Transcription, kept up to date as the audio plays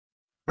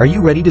Are you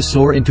ready to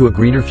soar into a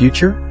greener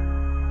future?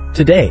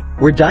 Today,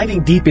 we're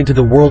diving deep into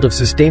the world of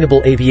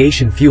sustainable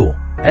aviation fuel,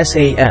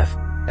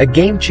 SAF, a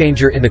game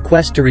changer in the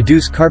quest to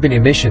reduce carbon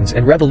emissions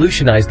and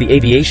revolutionize the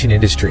aviation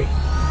industry.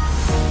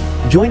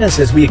 Join us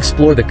as we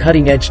explore the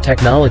cutting-edge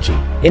technology,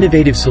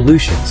 innovative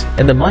solutions,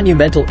 and the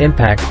monumental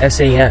impact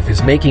SAF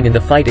is making in the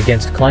fight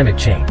against climate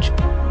change.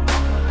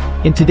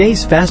 In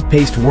today's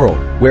fast-paced world,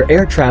 where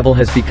air travel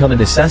has become a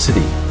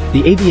necessity,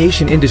 the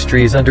aviation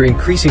industry is under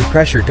increasing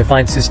pressure to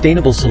find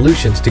sustainable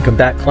solutions to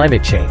combat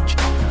climate change.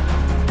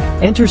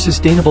 Enter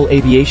Sustainable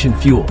Aviation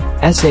Fuel,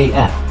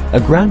 SAF, a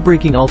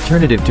groundbreaking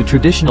alternative to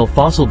traditional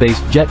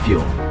fossil-based jet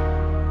fuel.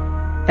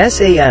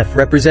 SAF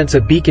represents a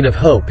beacon of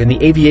hope in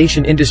the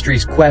aviation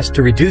industry's quest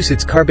to reduce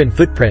its carbon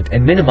footprint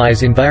and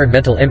minimize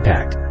environmental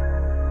impact.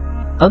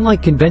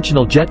 Unlike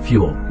conventional jet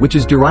fuel, which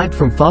is derived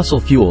from fossil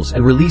fuels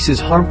and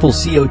releases harmful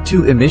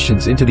CO2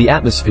 emissions into the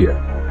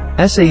atmosphere,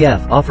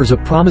 SAF offers a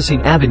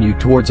promising avenue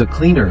towards a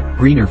cleaner,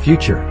 greener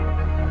future.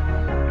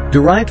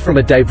 Derived from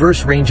a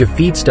diverse range of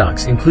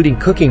feedstocks including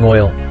cooking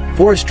oil,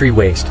 forestry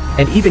waste,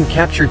 and even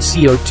captured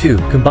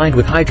CO2 combined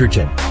with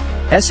hydrogen,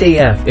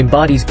 SAF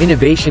embodies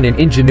innovation and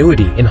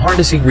ingenuity in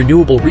harnessing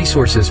renewable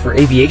resources for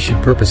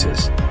aviation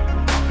purposes.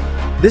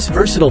 This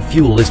versatile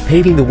fuel is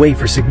paving the way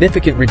for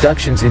significant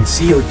reductions in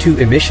CO2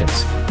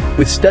 emissions,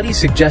 with studies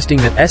suggesting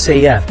that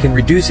SAF can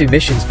reduce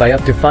emissions by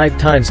up to 5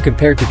 times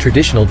compared to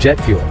traditional jet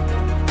fuel.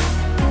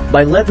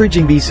 By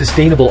leveraging these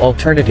sustainable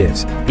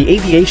alternatives, the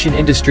aviation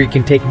industry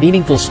can take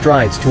meaningful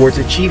strides towards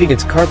achieving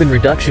its carbon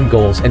reduction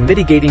goals and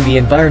mitigating the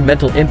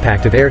environmental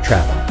impact of air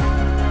travel.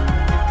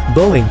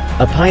 Boeing,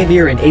 a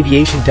pioneer in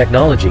aviation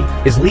technology,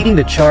 is leading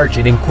the charge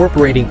in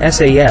incorporating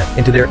SAF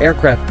into their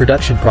aircraft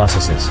production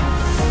processes.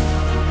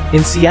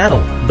 In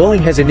Seattle,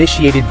 Boeing has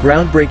initiated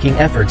groundbreaking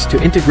efforts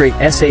to integrate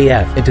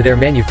SAF into their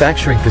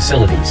manufacturing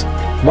facilities,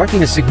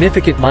 marking a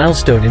significant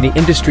milestone in the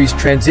industry's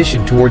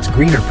transition towards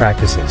greener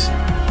practices.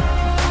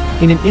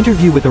 In an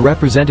interview with a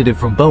representative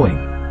from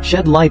Boeing,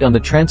 shed light on the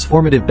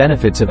transformative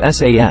benefits of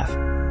SAF.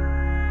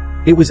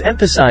 It was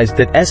emphasized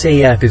that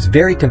SAF is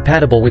very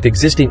compatible with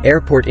existing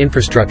airport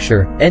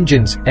infrastructure,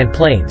 engines, and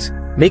planes,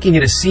 making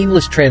it a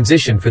seamless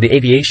transition for the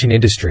aviation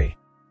industry.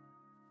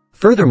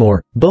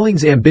 Furthermore,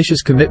 Boeing's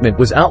ambitious commitment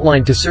was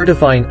outlined to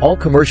certifying all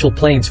commercial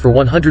planes for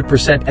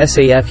 100%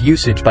 SAF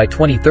usage by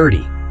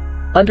 2030,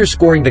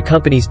 underscoring the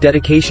company's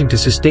dedication to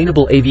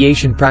sustainable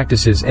aviation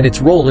practices and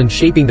its role in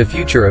shaping the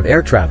future of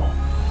air travel.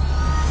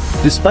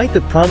 Despite the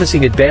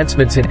promising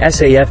advancements in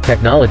SAF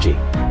technology,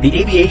 the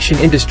aviation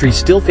industry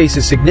still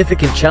faces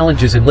significant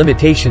challenges and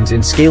limitations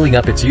in scaling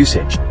up its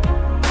usage.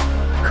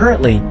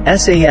 Currently,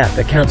 SAF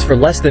accounts for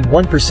less than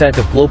 1%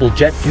 of global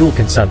jet fuel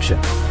consumption,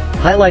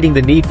 highlighting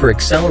the need for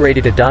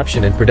accelerated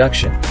adoption and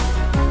production.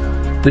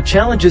 The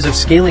challenges of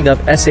scaling up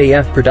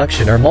SAF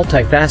production are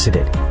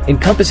multifaceted,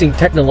 encompassing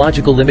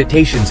technological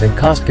limitations and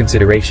cost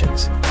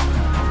considerations.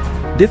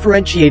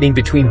 Differentiating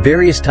between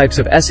various types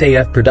of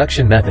SAF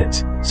production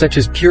methods, such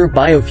as pure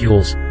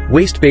biofuels,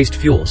 waste-based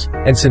fuels,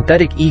 and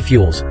synthetic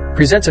e-fuels,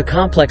 presents a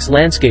complex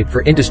landscape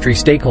for industry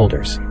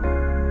stakeholders.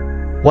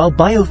 While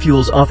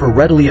biofuels offer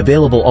readily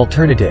available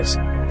alternatives,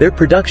 their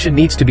production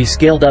needs to be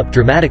scaled up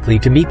dramatically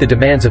to meet the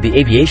demands of the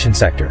aviation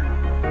sector.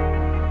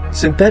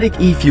 Synthetic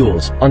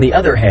e-fuels, on the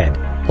other hand,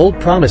 hold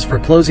promise for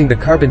closing the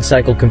carbon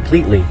cycle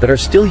completely but are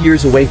still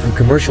years away from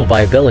commercial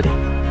viability.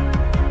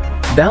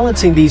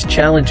 Balancing these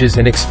challenges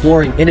and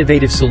exploring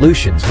innovative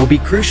solutions will be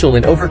crucial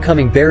in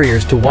overcoming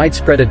barriers to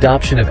widespread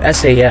adoption of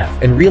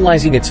SAF and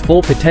realizing its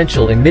full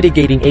potential in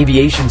mitigating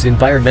aviation's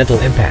environmental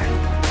impact.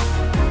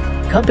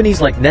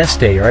 Companies like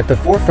Neste are at the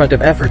forefront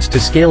of efforts to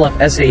scale up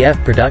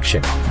SAF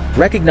production,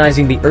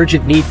 recognizing the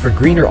urgent need for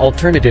greener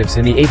alternatives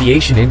in the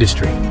aviation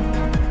industry.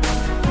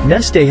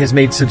 Neste has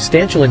made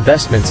substantial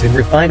investments in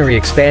refinery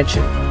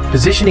expansion,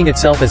 positioning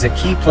itself as a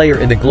key player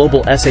in the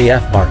global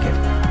SAF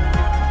market.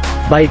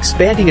 By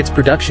expanding its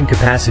production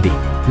capacity,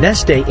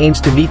 Neste aims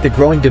to meet the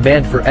growing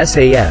demand for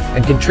SAF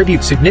and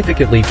contribute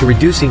significantly to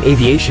reducing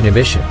aviation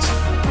emissions.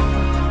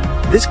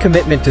 This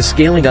commitment to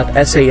scaling up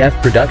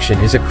SAF production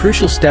is a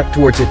crucial step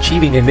towards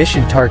achieving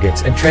emission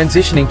targets and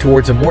transitioning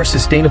towards a more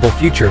sustainable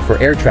future for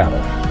air travel.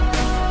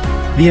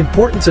 The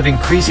importance of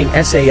increasing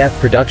SAF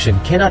production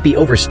cannot be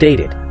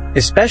overstated,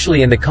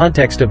 especially in the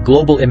context of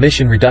global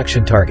emission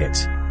reduction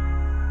targets.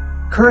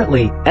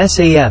 Currently,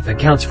 SAF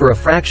accounts for a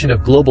fraction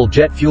of global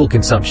jet fuel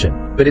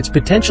consumption, but its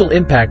potential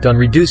impact on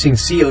reducing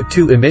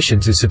CO2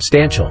 emissions is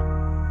substantial.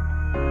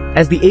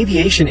 As the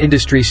aviation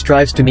industry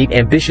strives to meet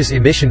ambitious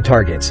emission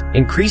targets,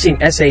 increasing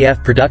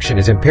SAF production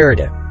is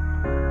imperative.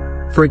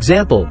 For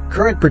example,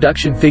 current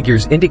production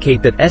figures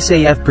indicate that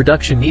SAF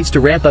production needs to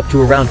ramp up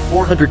to around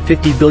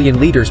 450 billion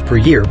liters per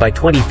year by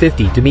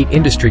 2050 to meet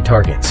industry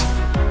targets.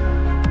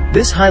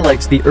 This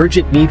highlights the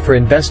urgent need for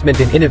investment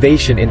in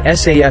innovation in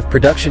SAF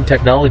production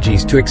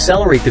technologies to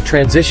accelerate the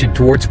transition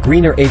towards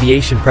greener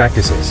aviation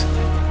practices.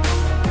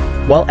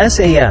 While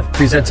SAF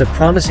presents a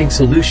promising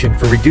solution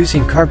for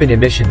reducing carbon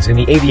emissions in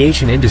the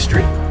aviation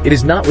industry, it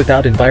is not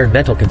without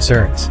environmental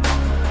concerns.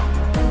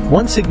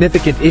 One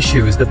significant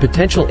issue is the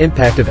potential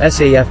impact of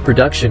SAF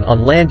production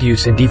on land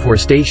use and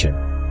deforestation.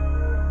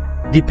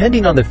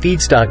 Depending on the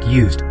feedstock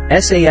used,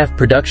 SAF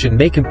production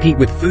may compete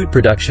with food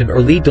production or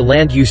lead to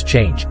land use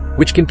change,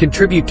 which can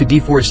contribute to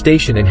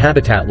deforestation and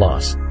habitat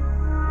loss.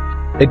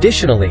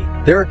 Additionally,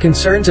 there are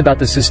concerns about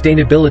the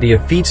sustainability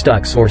of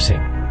feedstock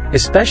sourcing,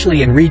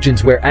 especially in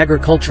regions where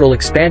agricultural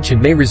expansion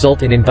may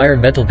result in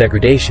environmental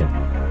degradation.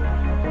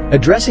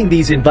 Addressing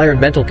these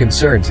environmental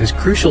concerns is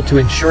crucial to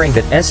ensuring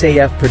that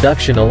SAF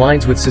production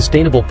aligns with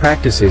sustainable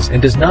practices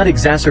and does not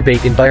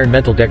exacerbate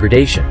environmental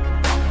degradation.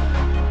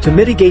 To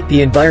mitigate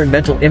the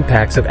environmental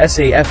impacts of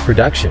SAF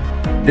production,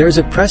 there is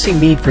a pressing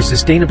need for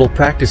sustainable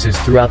practices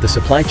throughout the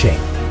supply chain.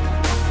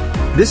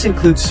 This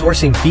includes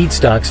sourcing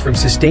feedstocks from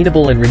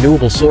sustainable and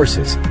renewable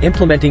sources,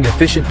 implementing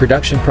efficient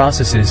production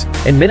processes,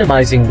 and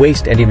minimizing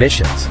waste and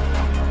emissions.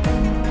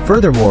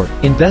 Furthermore,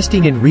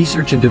 investing in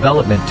research and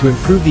development to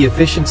improve the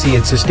efficiency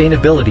and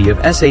sustainability of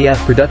SAF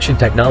production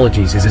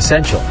technologies is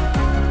essential.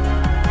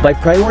 By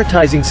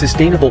prioritizing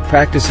sustainable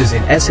practices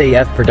in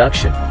SAF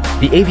production,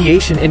 the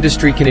aviation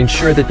industry can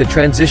ensure that the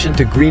transition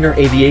to greener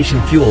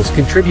aviation fuels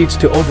contributes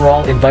to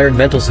overall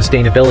environmental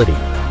sustainability.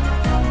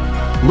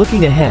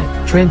 Looking ahead,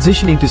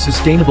 transitioning to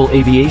sustainable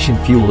aviation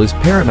fuel is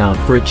paramount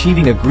for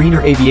achieving a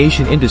greener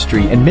aviation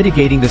industry and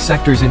mitigating the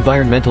sector's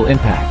environmental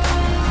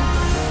impact.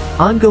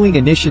 Ongoing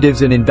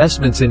initiatives and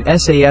investments in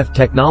SAF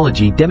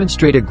technology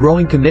demonstrate a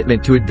growing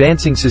commitment to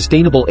advancing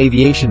sustainable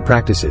aviation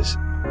practices.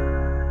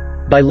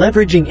 By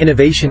leveraging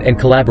innovation and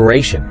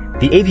collaboration,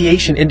 the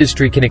aviation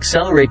industry can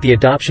accelerate the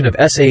adoption of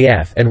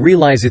SAF and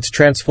realize its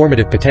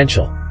transformative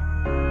potential.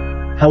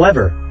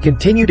 However,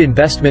 continued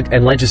investment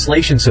and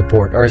legislation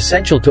support are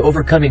essential to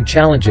overcoming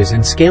challenges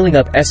and scaling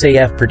up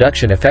SAF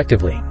production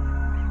effectively.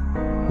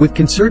 With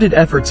concerted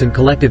efforts and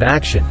collective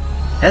action,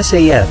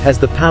 SAF has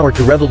the power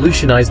to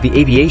revolutionize the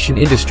aviation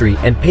industry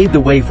and pave the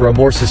way for a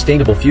more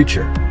sustainable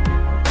future.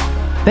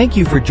 Thank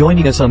you for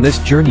joining us on this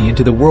journey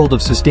into the world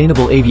of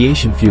sustainable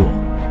aviation fuel.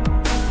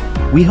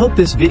 We hope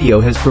this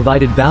video has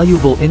provided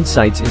valuable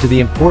insights into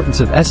the importance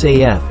of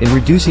SAF in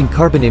reducing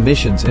carbon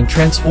emissions and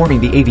transforming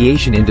the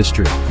aviation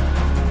industry.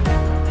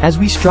 As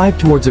we strive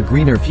towards a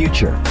greener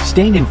future,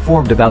 staying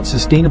informed about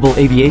sustainable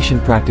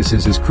aviation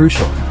practices is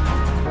crucial.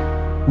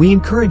 We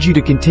encourage you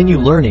to continue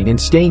learning and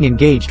staying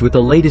engaged with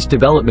the latest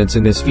developments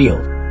in this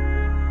field.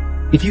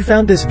 If you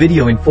found this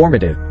video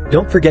informative,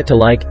 don't forget to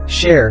like,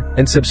 share,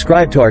 and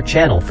subscribe to our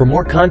channel for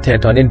more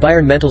content on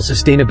environmental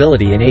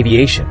sustainability in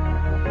aviation.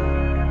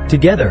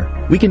 Together,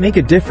 we can make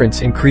a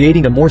difference in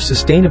creating a more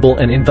sustainable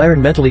and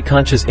environmentally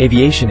conscious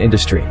aviation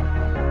industry.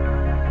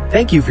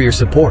 Thank you for your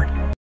support.